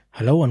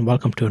Hello and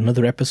welcome to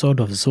another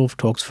episode of Zulf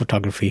Talks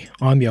Photography.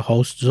 I'm your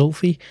host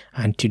Zulfi,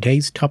 and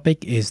today's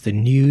topic is the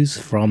news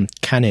from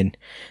Canon.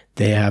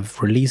 They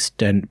have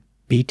released a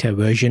beta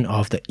version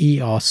of the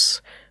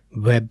EOS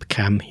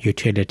Webcam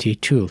utility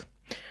tool.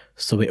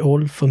 So we're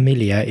all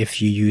familiar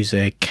if you use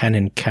a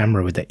Canon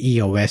camera with the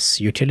EOS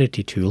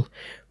utility tool,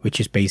 which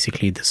is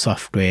basically the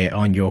software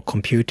on your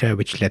computer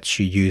which lets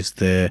you use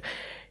the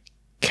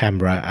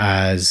camera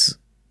as,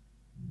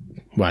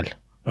 well,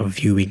 a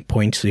viewing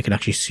point, so you can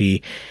actually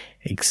see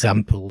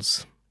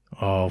examples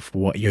of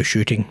what you're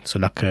shooting, so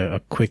like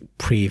a quick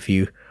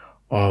preview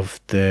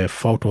of the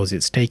photos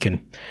it's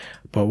taken.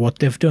 But what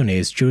they've done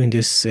is, during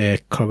this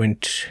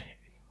current,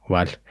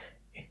 well,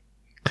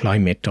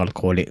 climate, I'll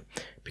call it,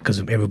 because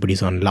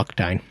everybody's on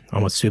lockdown,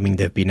 I'm assuming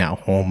they've been at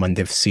home and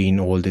they've seen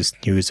all this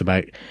news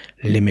about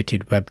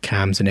limited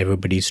webcams and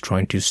everybody's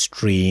trying to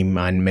stream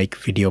and make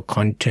video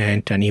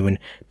content, and even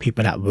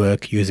people at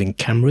work using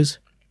cameras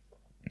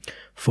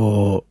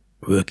for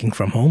working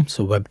from home,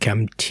 so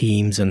webcam,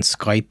 Teams and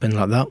Skype and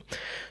like that.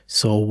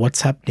 So what's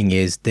happening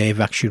is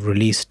they've actually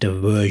released a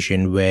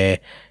version where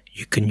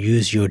you can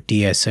use your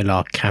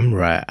DSLR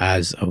camera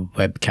as a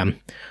webcam.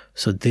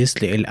 So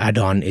this little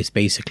add-on is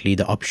basically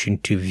the option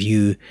to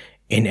view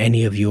in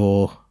any of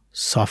your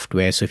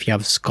software. So if you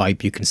have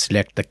Skype, you can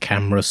select the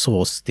camera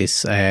source.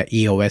 This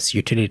EOS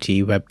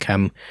utility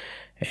webcam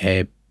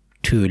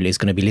tool is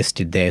going to be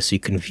listed there, so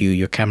you can view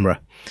your camera.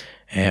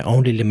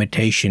 Only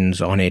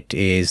limitations on it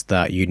is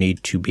that you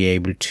need to be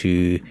able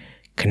to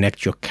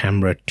connect your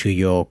camera to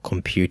your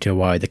computer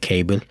via the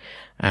cable,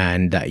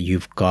 and that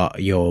you've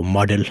got your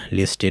model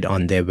listed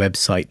on their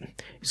website.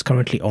 It's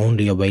currently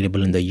only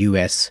available in the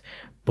US,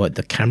 but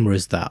the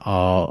cameras that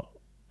are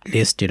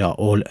listed are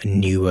all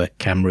newer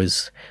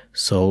cameras.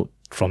 So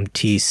from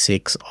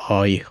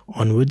T6i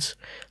onwards,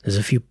 there's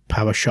a few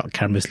PowerShot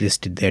cameras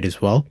listed there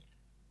as well,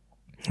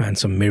 and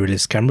some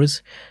mirrorless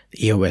cameras.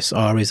 The EOS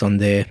R is on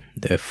there.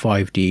 The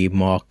 5D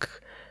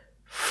Mark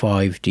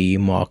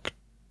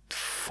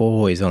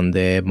 4 is on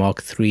there.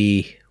 Mark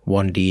 3,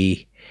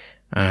 1D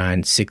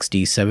and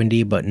 6D,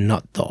 7D, but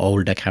not the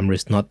older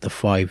cameras, not the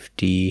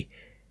 5D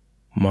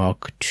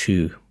Mark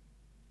 2,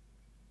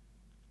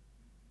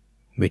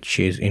 which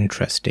is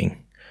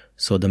interesting.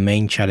 So the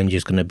main challenge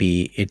is going to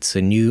be, it's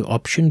a new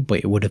option, but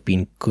it would have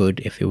been good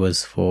if it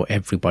was for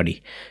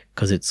everybody,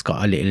 because it's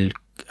got a little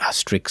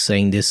asterisk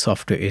saying this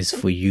software is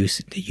for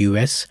use in the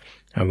US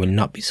and will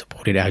not be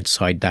supported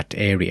outside that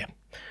area.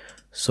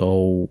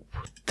 So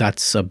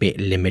that's a bit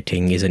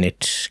limiting, isn't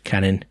it,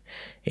 Canon?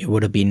 It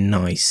would have been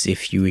nice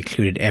if you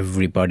included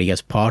everybody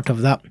as part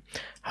of that.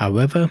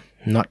 However,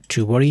 not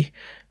to worry,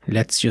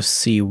 let's just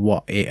see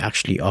what it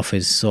actually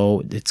offers.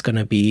 So it's going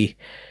to be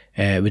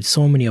with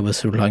so many of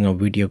us relying on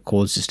video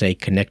calls to stay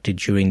connected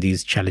during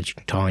these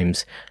challenging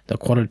times, the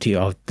quality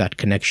of that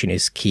connection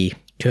is key.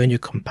 Turn your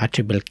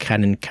compatible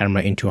Canon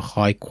camera into a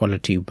high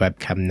quality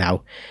webcam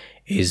now,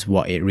 is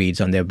what it reads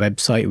on their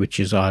website, which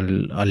is, I'll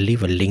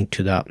leave a link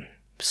to that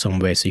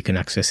somewhere so you can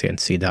access it and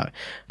see that.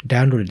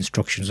 Download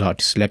instructions are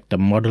to select the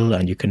model,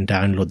 and you can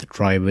download the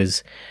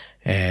drivers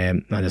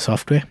and the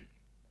software,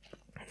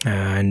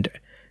 and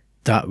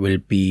that will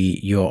be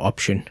your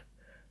option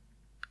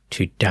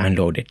to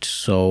download it.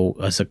 So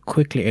as a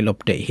quick little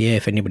update here,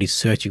 if anybody's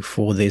searching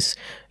for this,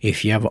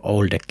 if you have an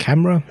older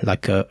camera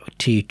like a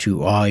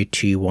T2i,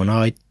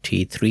 T1i,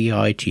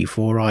 T3i,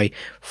 T4i,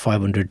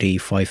 500D,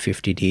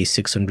 550D,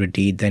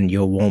 600D, then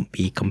you won't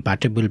be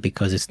compatible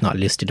because it's not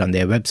listed on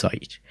their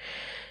website.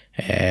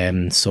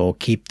 So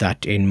keep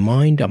that in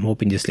mind. I'm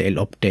hoping this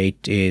little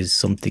update is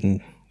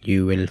something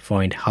you will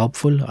find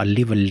helpful. I'll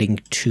leave a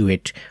link to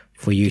it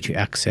for you to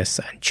access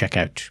and check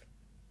out.